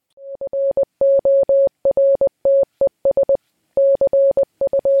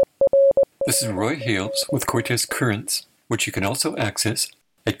This is Roy Hales with Cortes Currents, which you can also access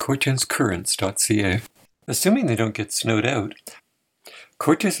at cortescurrents.ca. Assuming they don't get snowed out,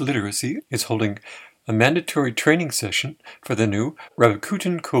 Cortes Literacy is holding a mandatory training session for the new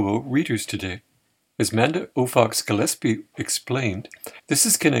Rabakuten Kobo readers today. As Manda Ofox Gillespie explained, this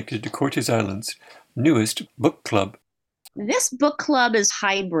is connected to Cortes Island's newest book club. This book club is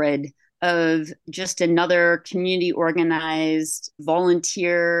hybrid of just another community organized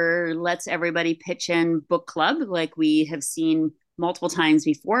volunteer, lets everybody pitch in book club like we have seen multiple times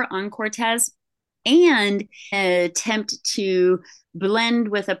before on Cortes, and an attempt to blend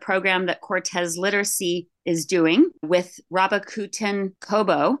with a program that Cortes Literacy is doing with Rabakuten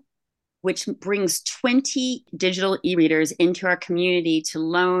Kobo, which brings 20 digital e-readers into our community to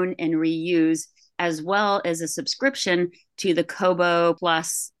loan and reuse, as well as a subscription to the Kobo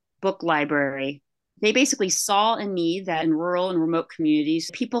Plus book library. They basically saw a need that in rural and remote communities,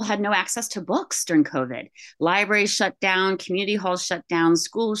 people had no access to books during COVID. Libraries shut down, community halls shut down,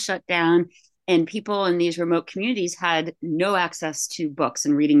 schools shut down, and people in these remote communities had no access to books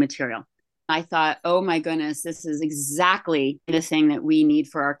and reading material. I thought, oh my goodness, this is exactly the thing that we need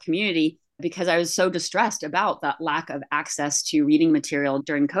for our community, because I was so distressed about that lack of access to reading material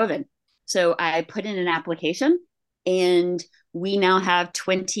during COVID. So I put in an application, and we now have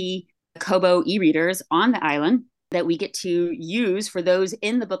 20 Kobo e-readers on the island that we get to use for those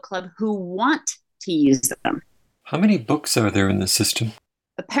in the book club who want to use them. How many books are there in the system?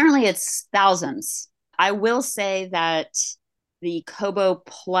 Apparently it's thousands. I will say that the Kobo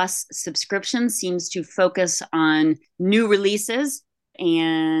Plus subscription seems to focus on new releases.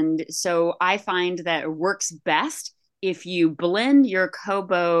 And so I find that it works best if you blend your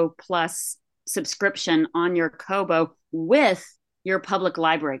Kobo Plus subscription on your Kobo with your public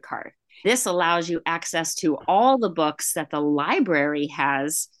library card. This allows you access to all the books that the library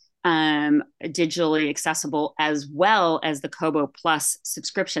has digitally accessible, as well as the Kobo Plus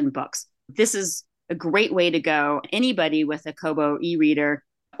subscription books. This is a great way to go. Anybody with a Kobo e-reader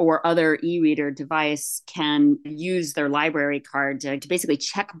or other e-reader device can use their library card to basically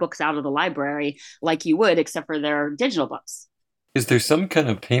check books out of the library like you would, except for their digital books. Is there some kind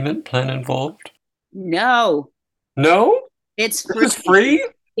of payment plan involved? No. No? It's free. It's free?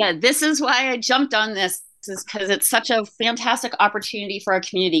 Yeah, this is why I jumped on this, is because it's such a fantastic opportunity for our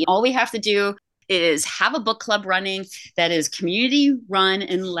community. All we have to do is have a book club running that is community run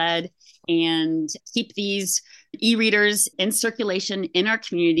and led, and keep these e-readers in circulation in our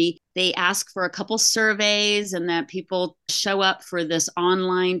community. They ask for a couple surveys and that people show up for this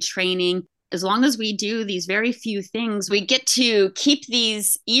online training. As long as we do these very few things, we get to keep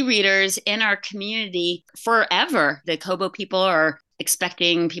these e-readers in our community forever. The Kobo people are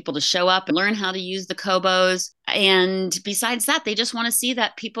expecting people to show up and learn how to use the Kobos. And besides that, they just want to see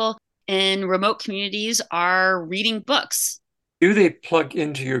that people in remote communities are reading books. Do they plug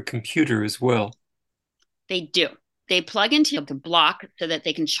into your computer as well? They do. They plug into the block so that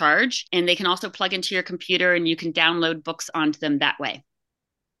they can charge, and they can also plug into your computer and you can download books onto them that way.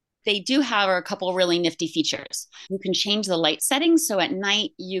 They do have a couple really nifty features. You can change the light settings. So at night,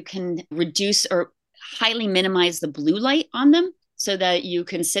 you can reduce or highly minimize the blue light on them so that you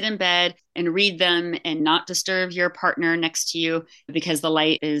can sit in bed and read them and not disturb your partner next to you, because the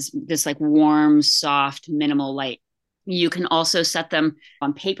light is this like warm, soft, minimal light. You can also set them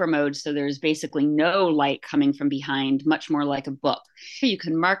on paper mode, so there's basically no light coming from behind, much more like a book. You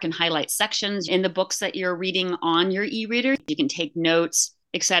can mark and highlight sections in the books that you're reading on your e-reader. You can take notes,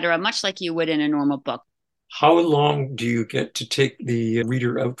 etc., much like you would in a normal book. How long do you get to take the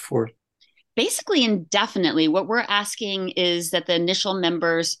reader out for? Basically indefinitely. What we're asking is that the initial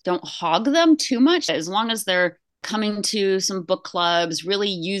members don't hog them too much, as long as they're coming to some book clubs, really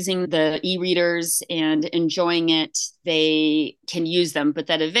using the e-readers and enjoying it, they can use them, but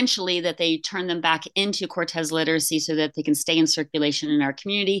that eventually that they turn them back into Cortes Literacy so that they can stay in circulation in our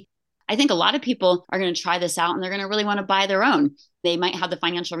community. I think a lot of people are going to try this out and they're going to really want to buy their own. They might have the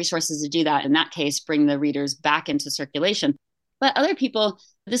financial resources to do that. In that case, bring the readers back into circulation. But other people,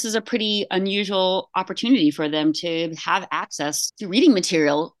 this is a pretty unusual opportunity for them to have access to reading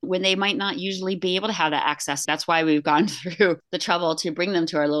material when they might not usually be able to have that access. That's why we've gone through the trouble to bring them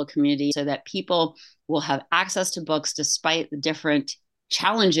to our little community, so that people will have access to books despite the different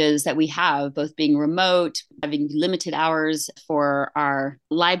challenges that we have, both being remote, having limited hours for our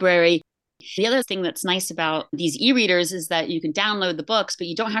library. The other thing that's nice about these e-readers is that you can download the books, but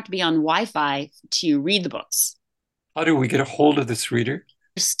you don't have to be on Wi-Fi to read the books. How do we get a hold of this reader?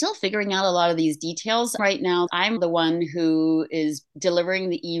 We're still figuring out a lot of these details right now. I'm the one who is delivering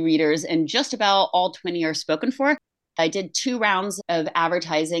the e-readers, and just about all 20 are spoken for. I did 2 rounds of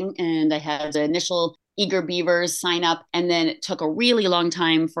advertising, and I had the initial eager beavers sign up. And then it took a really long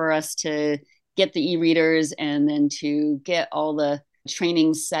time for us to get the e-readers and then to get all the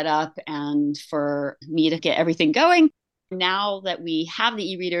trainings set up and for me to get everything going. Now that we have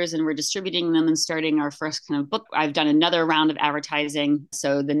the e-readers and we're distributing them and starting our first kind of book, I've done another round of advertising.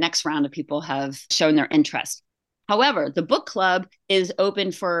 So the next round of people have shown their interest. However, the book club is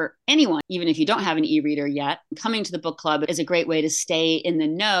open for anyone, even if you don't have an e-reader yet. Coming to the book club is a great way to stay in the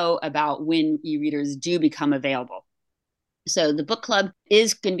know about when e-readers do become available. So the book club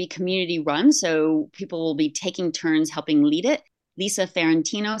is going to be community run. So people will be taking turns helping lead it. Lisa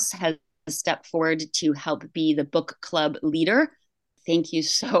Ferentinos has stepped forward to help be the book club leader. Thank you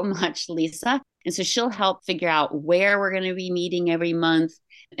so much, Lisa. And so she'll help figure out where we're going to be meeting every month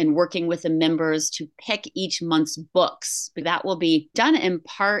and working with the members to pick each month's books. But that will be done in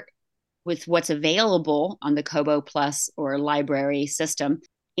part with what's available on the Kobo Plus or library system,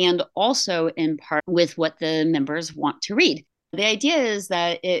 and also in part with what the members want to read. The idea is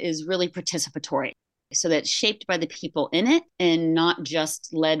that it is really participatory, so that it's shaped by the people in it and not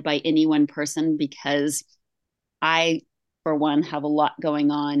just led by any one person, because I, for one, have a lot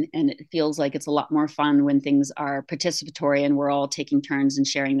going on, and it feels like it's a lot more fun when things are participatory and we're all taking turns and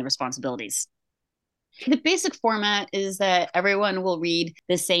sharing the responsibilities. The basic format is that everyone will read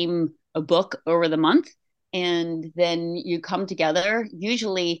the same book over the month, and then you come together.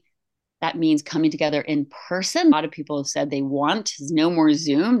 Usually that means coming together in person. A lot of people have said they want no more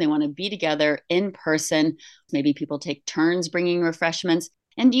Zoom. They want to be together in person. Maybe people take turns bringing refreshments,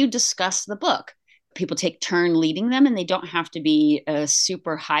 and you discuss the book. People take turn leading them, and they don't have to be a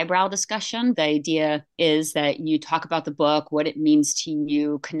super highbrow discussion. The idea is that you talk about the book, what it means to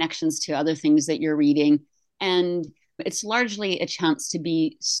you, connections to other things that you're reading. And it's largely a chance to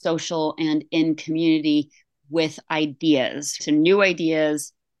be social and in community with ideas. So new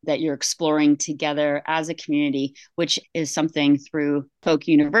ideas that you're exploring together as a community, which is something through Folk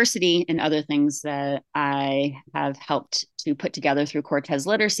University and other things that I have helped to put together through Cortez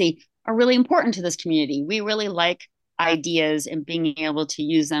Literacy are really important to this community. We really like ideas and being able to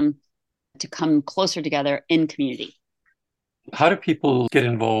use them to come closer together in community. How do people get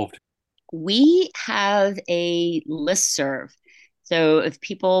involved? We have a listserv. So if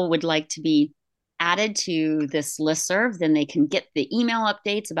people would like to be added to this listserv, then they can get the email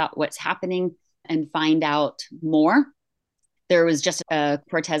updates about what's happening and find out more. There was just a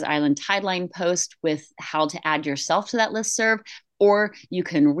Cortez Island Tideline post with how to add yourself to that listserv, or you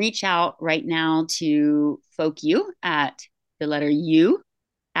can reach out right now to FolkU at the letter U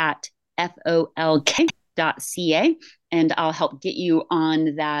at folk.ca, and I'll help get you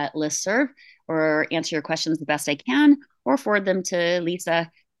on that listserv or answer your questions the best I can, or forward them to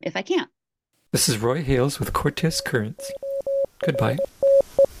Lisa if I can't. This is Roy Hales with Cortez Currents. Goodbye.